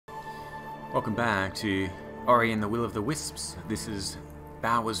Welcome back to Ori and the Will of the Wisps. This is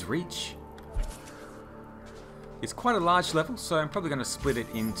Baur's Reach. It's quite a large level, so I'm probably going to split it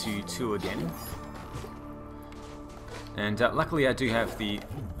into two again. And luckily I do have the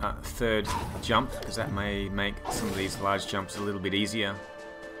third jump, because that may make some of these large jumps a little bit easier.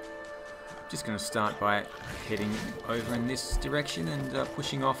 Just going to start by heading over in this direction and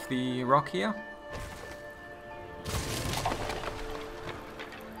pushing off the rock here.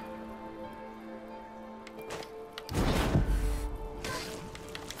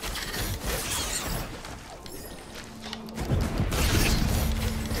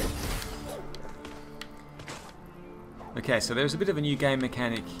 Okay, so there's a bit of a new game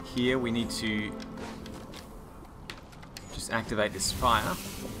mechanic here. We need to just activate this fire.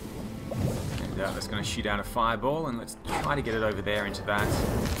 And that's going to shoot out a fireball, and let's try to get it over there into that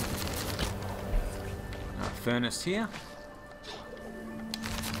furnace here.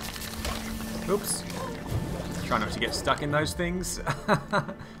 Oops. Try not to get stuck in those things.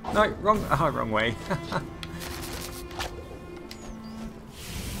 No, wrong way.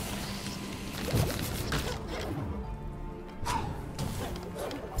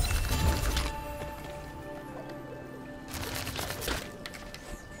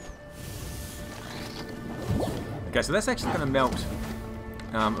 Okay, so that's actually going to melt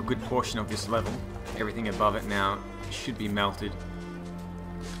a good portion of this level. Everything above it now should be melted.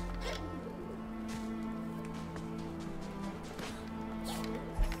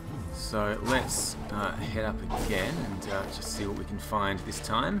 So let's head up again and just see what we can find this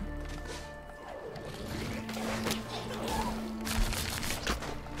time.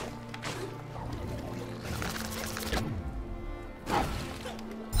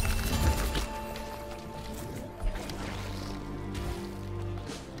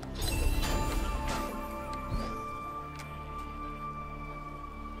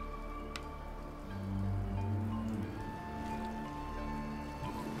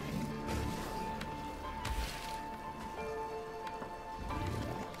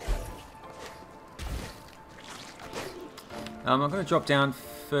 I'm going to drop down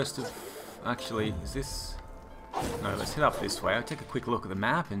first of... Actually, is this... No, let's head up this way. I'll take a quick look at the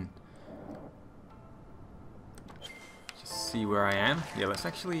map and just see where I am. Yeah, let's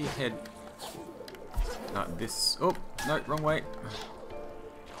actually head... this... Oh, no, wrong way.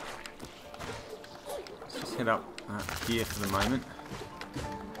 Let's just head up here for the moment.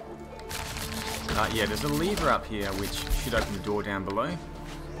 Yeah, there's a lever up here which should open the door down below.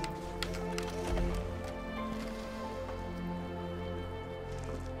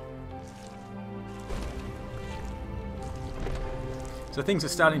 So things are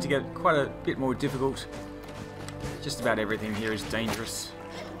starting to get quite a bit more difficult. Just about everything here is dangerous.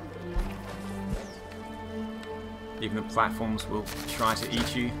 Even the platforms will try to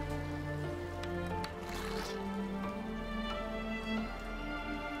eat you.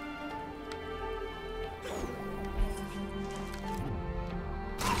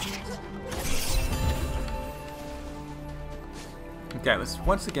 Okay, let's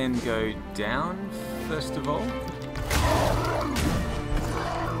once again go down first of all.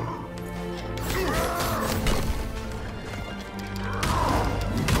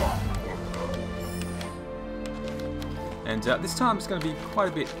 And this time it's going to be quite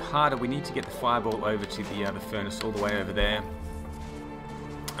a bit harder. We need to get the fireball over to the furnace all the way over there.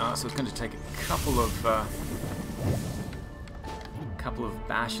 So it's going to take a couple of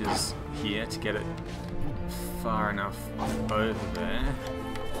bashes here to get it far enough over there.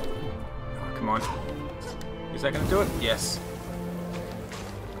 Oh, come on. Is that going to do it? Yes.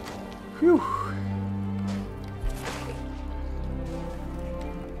 Whew.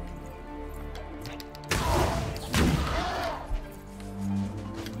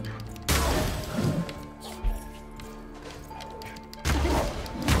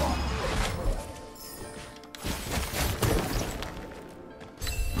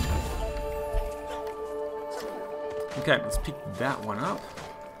 Okay, let's pick that one up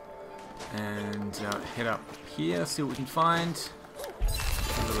and head up here, see what we can find.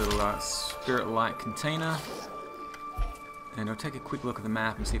 A little spirit light container, and I'll take a quick look at the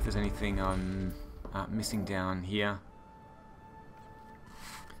map and see if there's anything I'm missing down here.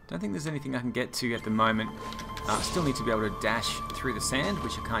 Don't think there's anything I can get to at the moment. Still need to be able to dash through the sand,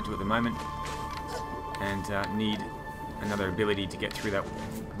 which I can't do at the moment, and need another ability to get through that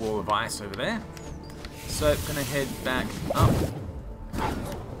wall of ice over there. So I'm going to head back up.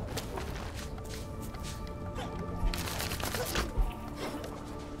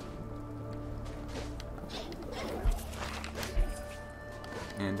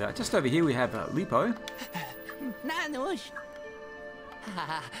 And just over here we have Lipo.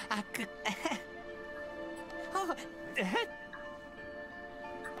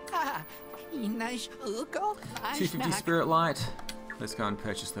 $250 spirit light. Let's go and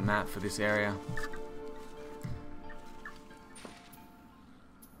purchase the map for this area.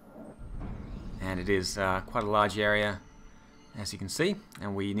 And it is quite a large area, as you can see,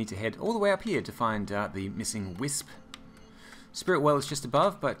 and we need to head all the way up here to find the missing Wisp. Spirit Well is just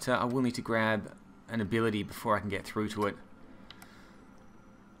above, but I will need to grab an ability before I can get through to it.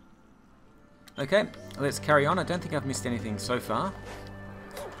 Okay, let's carry on. I don't think I've missed anything so far.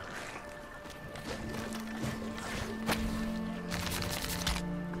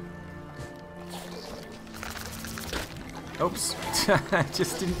 Oops,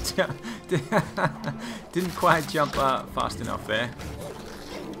 just didn't quite jump fast enough there.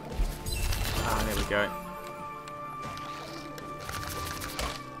 Ah, there we go.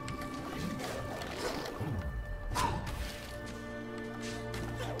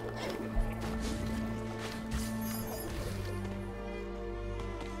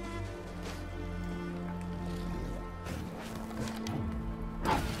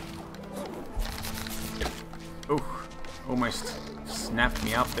 Ooh. Almost snapped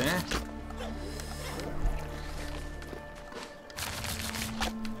me up there.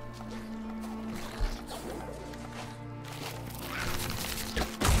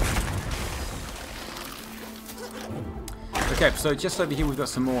 Okay, so just over here we've got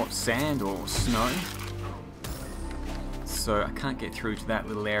some more sand or snow. So I can't get through to that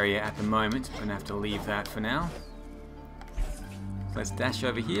little area at the moment. I'm gonna have to leave that for now. So let's dash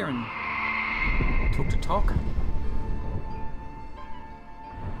over here and talk to Tok.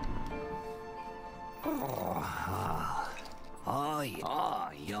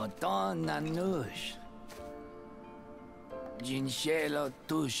 Nanush. Jinshelo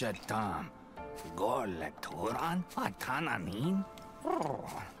Tushatam. Golaturan Atananin.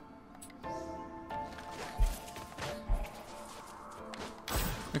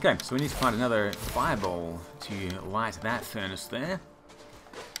 Okay, so we need to find another fireball to light that furnace there.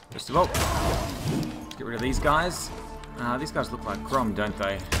 First of all, get rid of these guys. These guys look like Grom, don't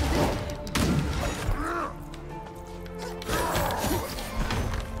they?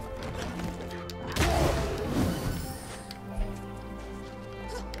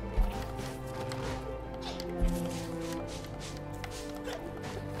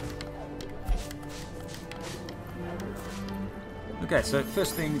 Okay, so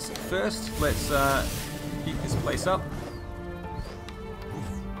first things first, let's heat this place up.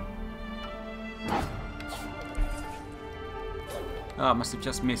 Oh, must have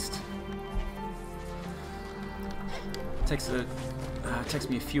just missed. Takes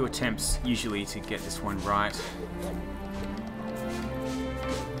me a few attempts usually to get this one right.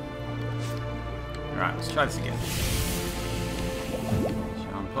 Alright, let's try this again.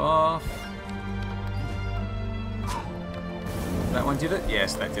 Jump off. That one did it?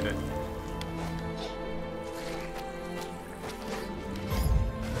 Yes, that did it.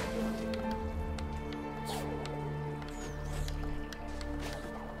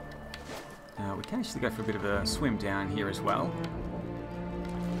 We can actually go for a bit of a swim down here as well.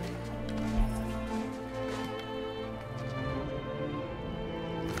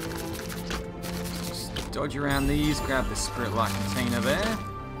 Just dodge around these, grab the spirit light container there.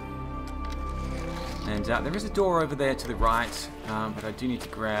 And there is a door over there to the right, but I do need to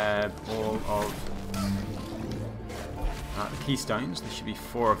grab all of the keystones. There should be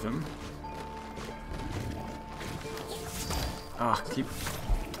 4 of them.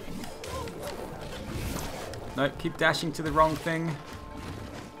 Keep dashing to the wrong thing.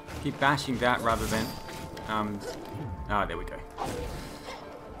 Keep bashing that rather than... there we go.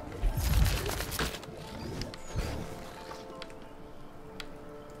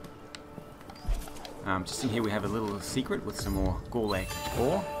 Just in here we have a little secret with some more Gorlek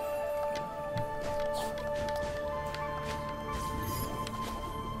ore.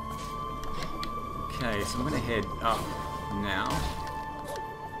 Okay, so I'm going to head up now.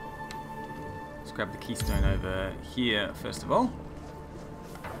 Let's grab the keystone over here first of all.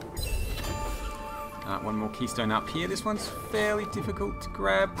 One more keystone up here. This one's fairly difficult to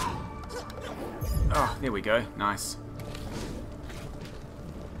grab. Oh, there we go. Nice.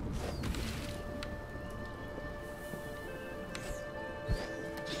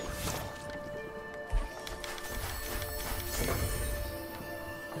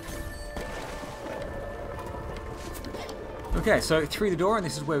 Okay, so through the door, and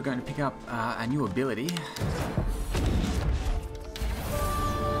this is where we're going to pick up a new ability.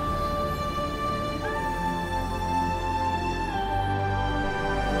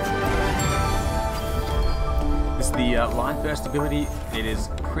 This is the light burst ability. It is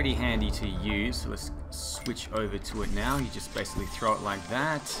pretty handy to use, so let's switch over to it now. You just basically throw it like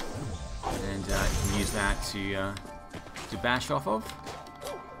that, and you can use that to bash off of.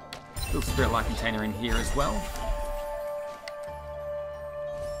 Little spirit light container in here as well.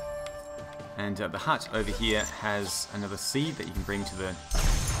 And the hut over here has another seed that you can bring to the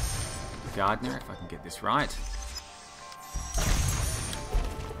gardener, if I can get this right.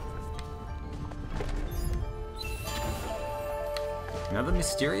 Another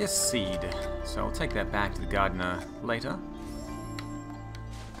mysterious seed. So I'll take that back to the gardener later.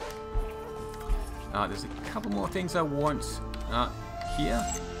 There's a couple more things I want here.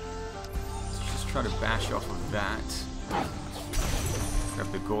 Let's just try to bash off of that. Grab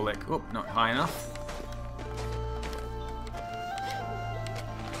the Gorlek. Oh, not high enough.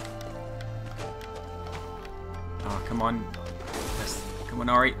 Oh, come on. Yes. Come on,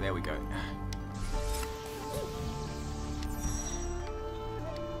 Ori. There we go.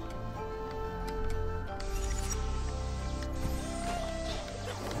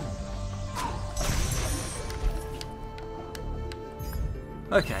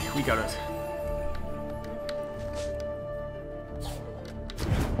 Okay, we got it.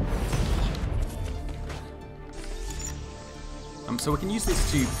 So we can use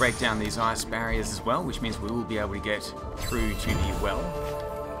this to break down these ice barriers as well, which means we will be able to get through to the well.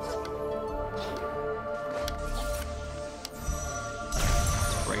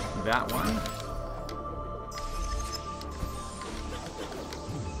 Let's break that one.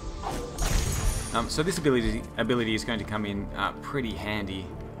 So this ability is going to come in pretty handy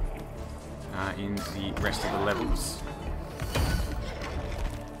in the rest of the levels.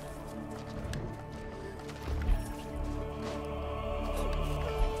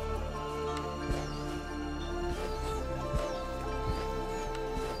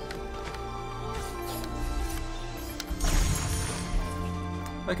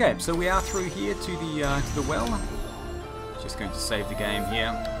 Okay, so we are through here to the well. Just going to save the game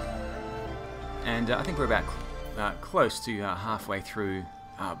here, and I think we're about close to halfway through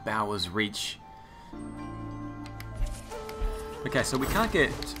Baur's Reach. Okay, so we can't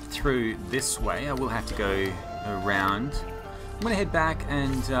get through this way. I will have to go around. I'm going to head back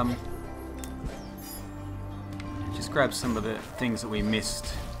and just grab some of the things that we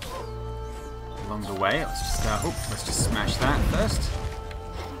missed along the way. Let's just smash that first.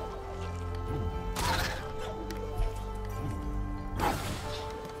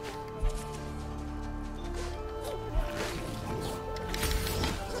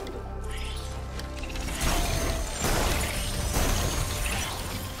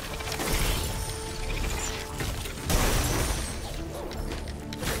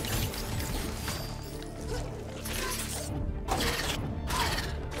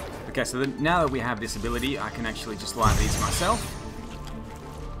 Okay, so now that we have this ability, I can actually just light these myself.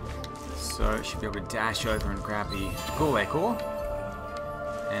 So I should be able to dash over and grab the Gorlek ore.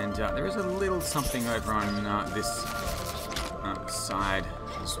 And there is a little something over on this side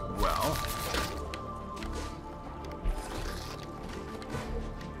as well.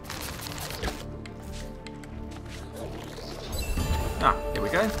 Here we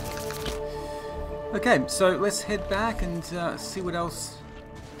go. Okay, so let's head back and see what else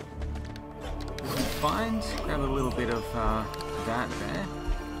find. Grab a little bit of that there.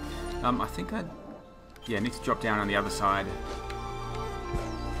 I think I need to drop down on the other side.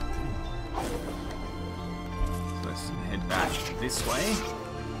 So let's head back this way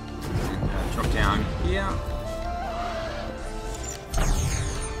and drop down here.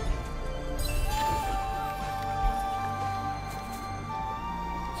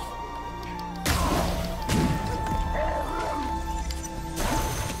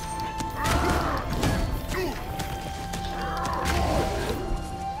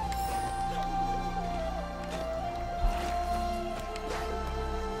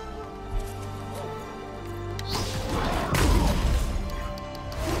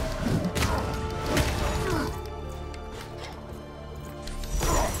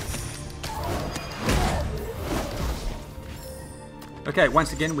 Okay,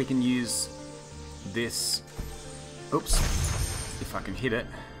 once again we can use this. Oops. If I can hit it.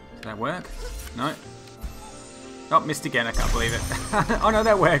 Did that work? No. Oh, missed again, I can't believe it. Oh no,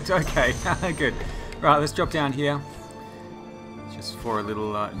 that worked. Okay, good. Right, let's drop down here. Just for a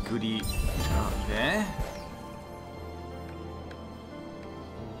little goodie there.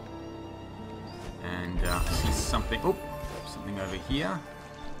 And I see something. Oh, something over here.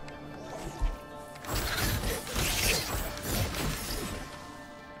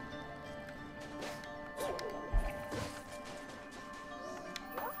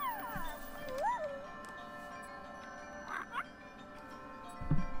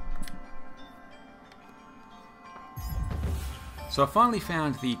 So I finally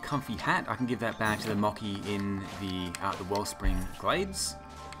found the comfy hat. I can give that back to the Mocky in the Wellspring Glades.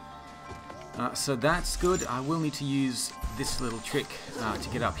 So that's good. I will need to use this little trick to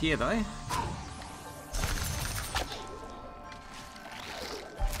get up here though.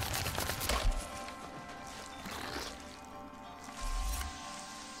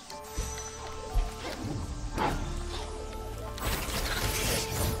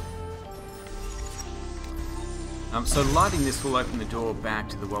 So lighting this will open the door back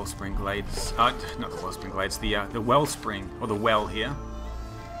to the Wellspring Glades. Not the Wellspring Glades, the Wellspring, or the well here.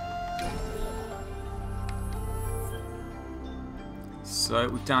 So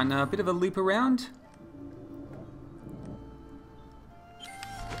we've done a bit of a loop around.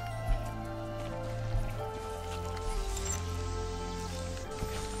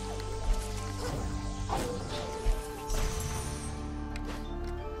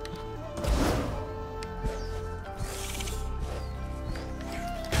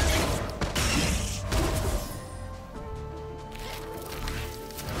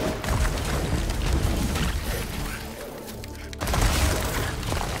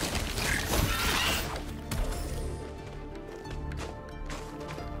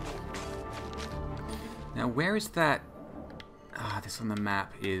 Now where is that? This on the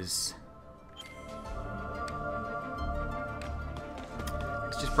map is...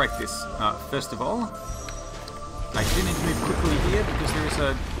 Let's just break this first of all. I do need to move quickly here because there is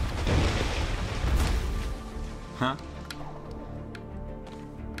a... Huh?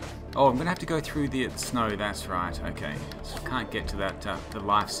 Oh, I'm going to have to go through the snow, that's right, okay. So I can't get to that the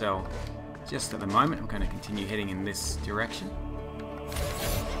life cell just at the moment. I'm going to continue heading in this direction.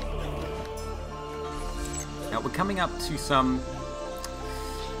 Now we're coming up to some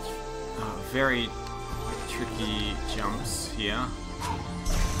very tricky jumps here.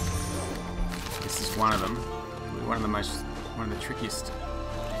 This is one of them. One of the trickiest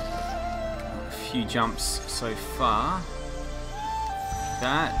few jumps so far.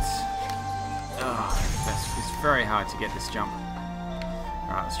 It's very hard to get this jump.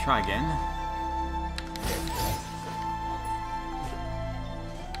 Alright, let's try again.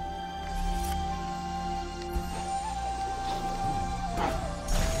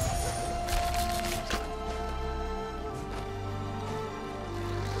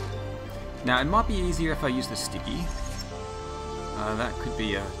 Now it might be easier if I use the sticky. That could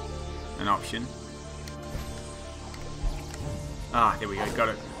be an option. There we go, got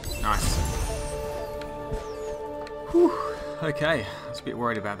it. Nice. Whew. Okay, I was a bit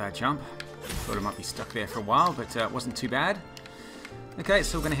worried about that jump. Thought it might be stuck there for a while, but it wasn't too bad. Okay,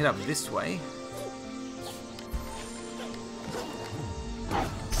 so we're going to head up this way.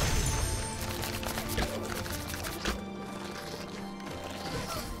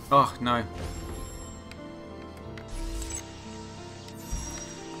 Oh, no.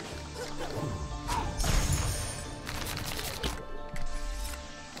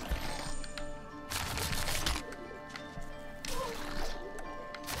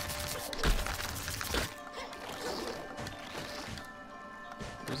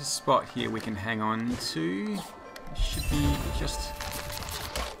 There's a spot here we can hang on to. Should be just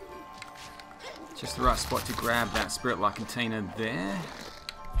the right spot to grab that spirit-like container there.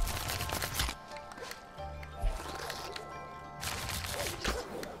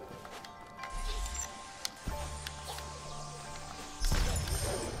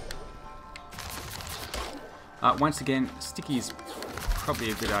 Once again, sticky is probably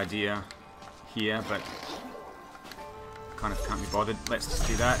a good idea here, but kind of can't be bothered. Let's just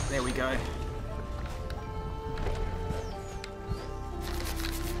do that. There we go.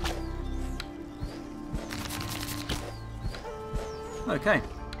 Okay.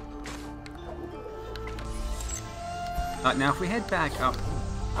 Now if we head back up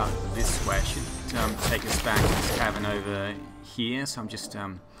this way, it should take us back to this cavern over here. So I'm just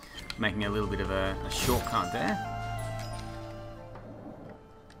making a little bit of a shortcut there.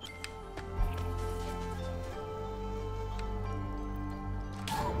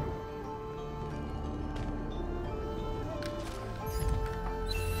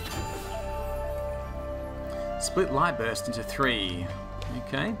 Split light burst into 3.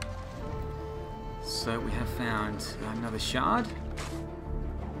 Okay. So we have found another shard.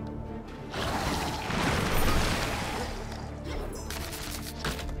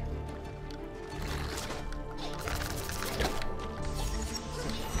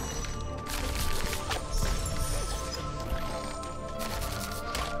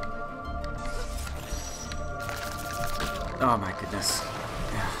 Oh my goodness.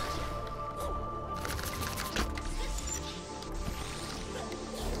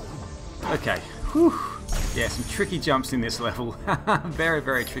 Okay. Whew. Yeah, some tricky jumps in this level. Very,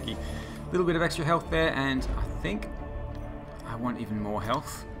 very tricky. A little bit of extra health there, and I think I want even more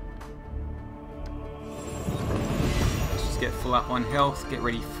health. Let's just get full up on health. Get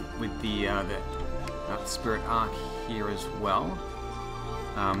ready with the spirit arc here as well.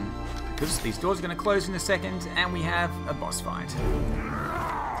 Because these doors are going to close in a second, and we have a boss fight.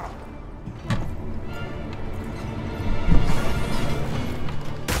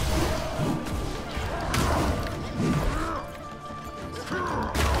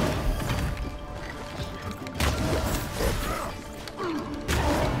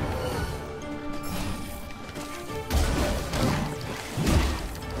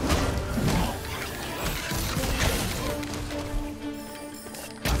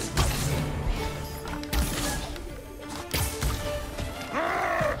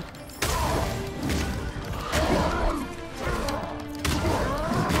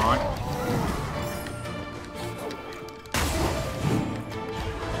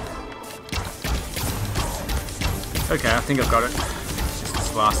 Okay, I think I've got it. It's just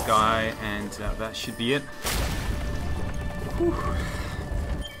this last guy, and that should be it. Whew.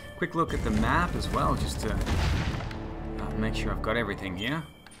 Quick look at the map as well, just to make sure I've got everything here.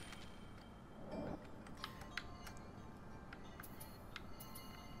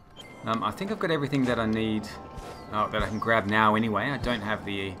 I think I've got everything that I need, that I can grab now anyway. I don't have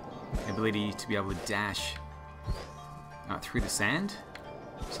the ability to be able to dash through the sand,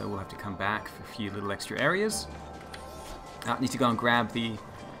 so we'll have to come back for a few little extra areas. I need to go and grab the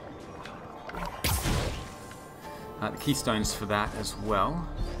keystones for that as well.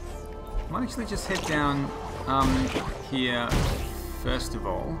 I might actually just head down here first of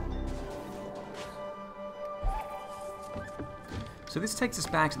all. So this takes us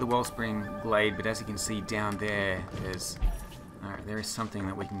back to the Wellspring Glade, but as you can see down there, there is something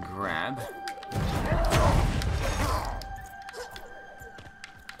that we can grab.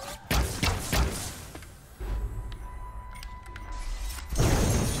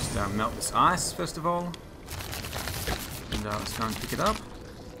 Melt this ice first of all, and let's go and pick it up.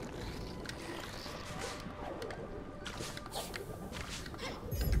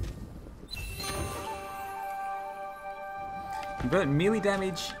 Convert melee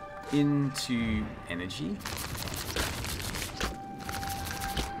damage into energy.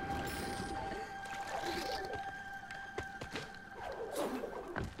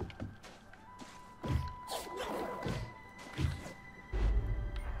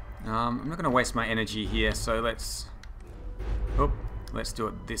 I'm not going to waste my energy here, so let's do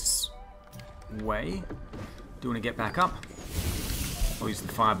it this way. Do want to get back up? I'll use the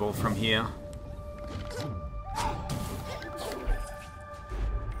fireball from here.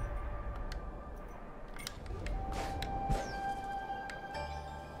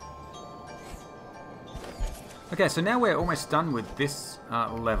 Okay, so now we're almost done with this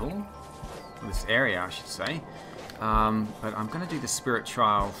level, this area I should say. But I'm going to do the spirit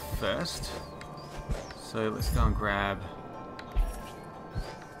trial first. So let's go and grab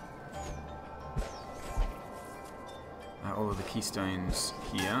all of the keystones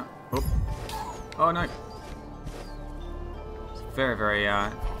here. Oh no! It's a very, very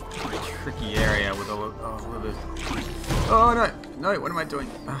tricky area with all of the... Oh no! No, what am I doing?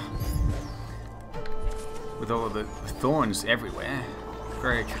 With all of the thorns everywhere.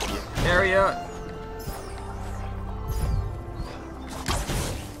 Very tricky area.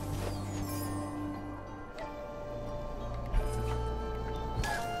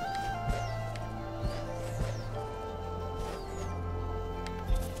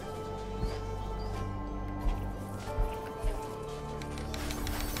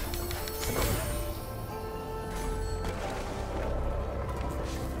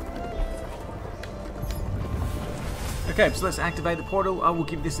 Okay, so let's activate the portal. I will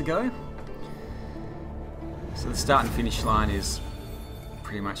give this a go. So the start and finish line is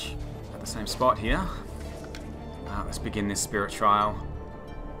pretty much at the same spot here. Let's begin this spirit trial.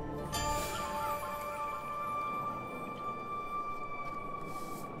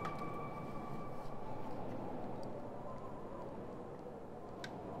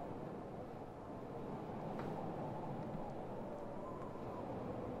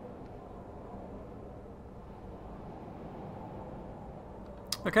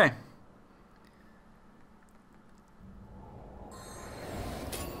 Okay.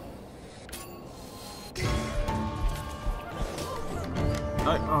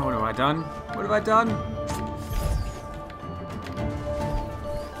 Oh, what have I done? What have I done?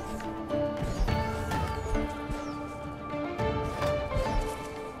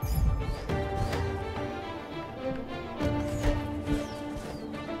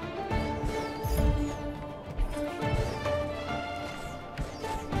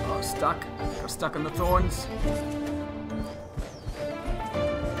 stuck. Got stuck on the thorns.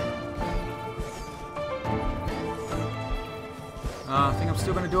 I think I'm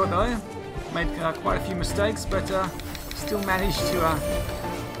still going to do it though. Made quite a few mistakes, but still managed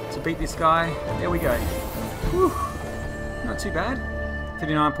to beat this guy. There we go. Whew. Not too bad.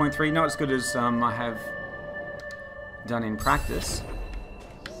 39.3, not as good as I have done in practice,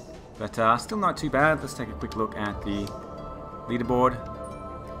 but still not too bad. Let's take a quick look at the leaderboard.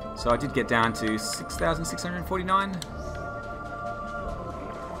 So I did get down to 6,649.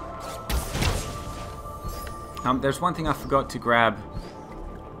 There's one thing I forgot to grab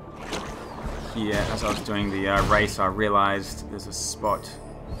here as I was doing the race. I realized there's a spot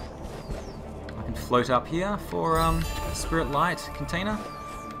I can float up here for a spirit light container.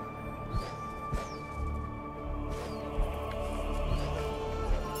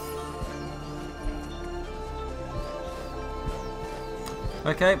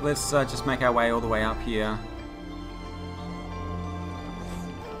 Okay, let's just make our way all the way up here.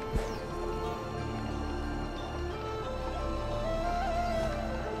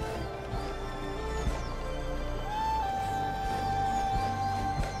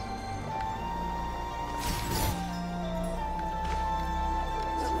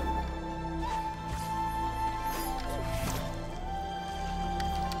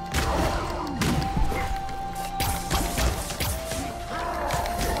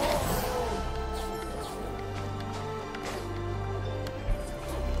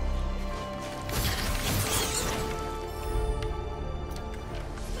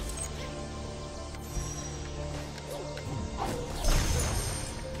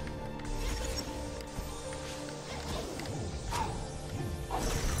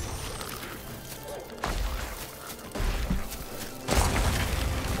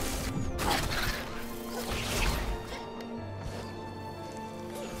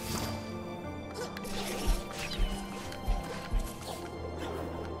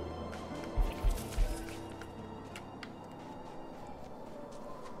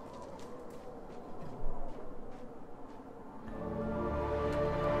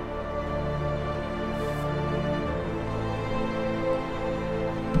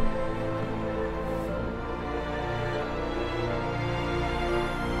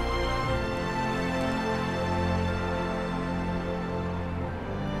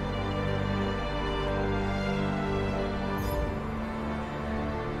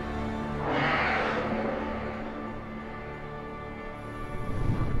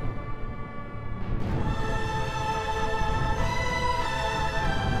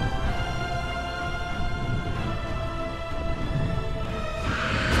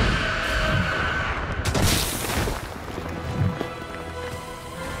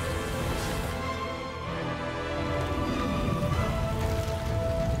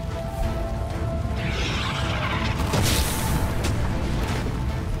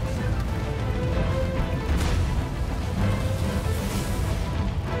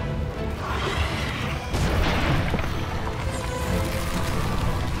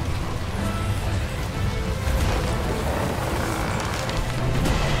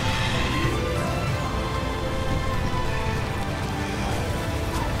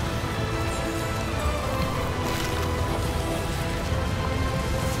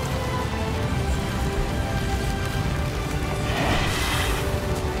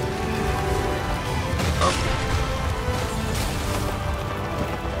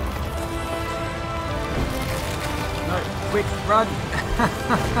 Quick, run!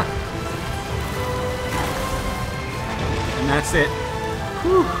 And that's it.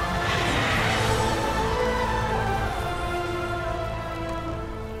 Whew.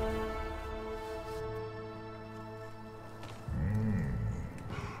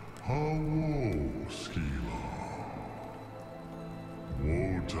 Hello, Skila.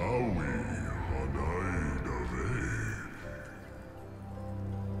 Wotawi hanaidare.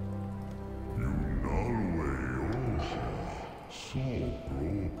 Yunalwe oha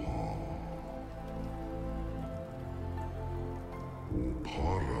sopropa.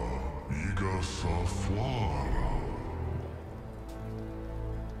 Opara igasa flara.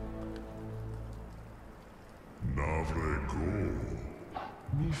 Navrego.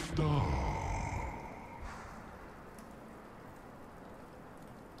 Mifta.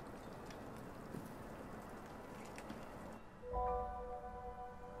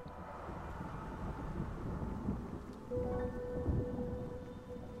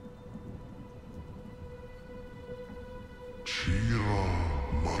 Chira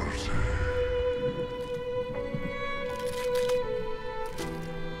Marte.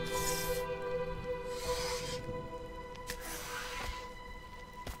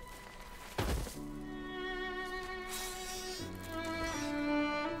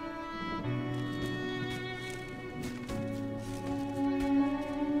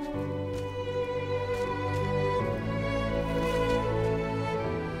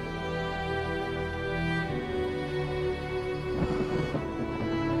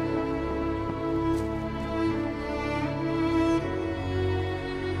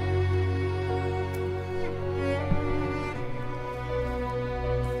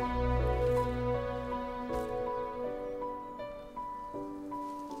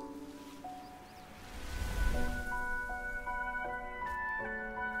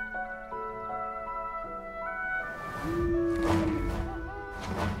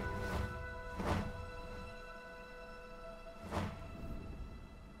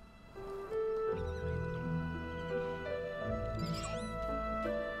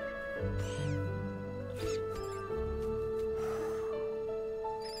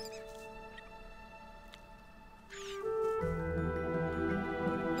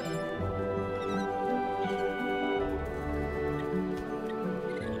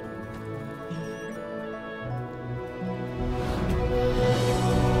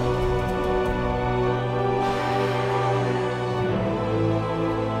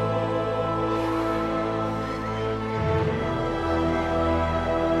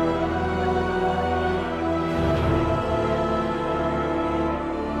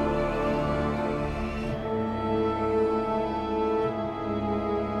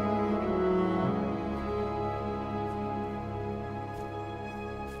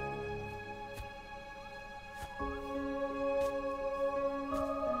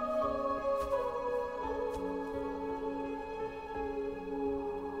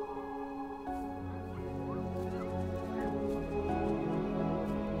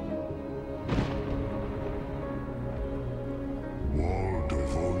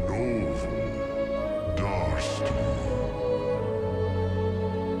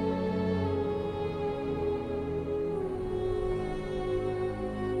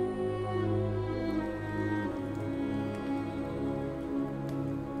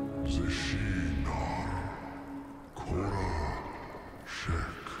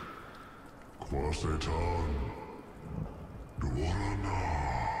 Marasetan. Duarana.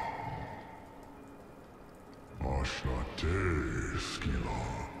 Ashnate skila.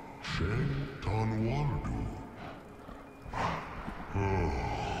 Shentan waldu.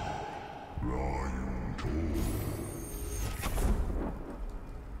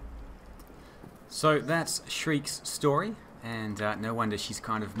 So that's Shriek's story, and no wonder she's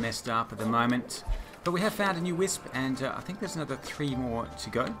kind of messed up at the moment. But we have found a new Wisp, and I think there's another 3 more to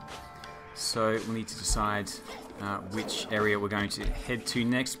go. So we'll need to decide which area we're going to head to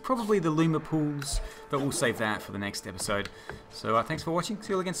next. Probably the Luma Pools, but we'll save that for the next episode. So thanks for watching. See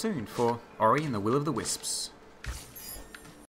you all again soon for Ori and the Will of the Wisps.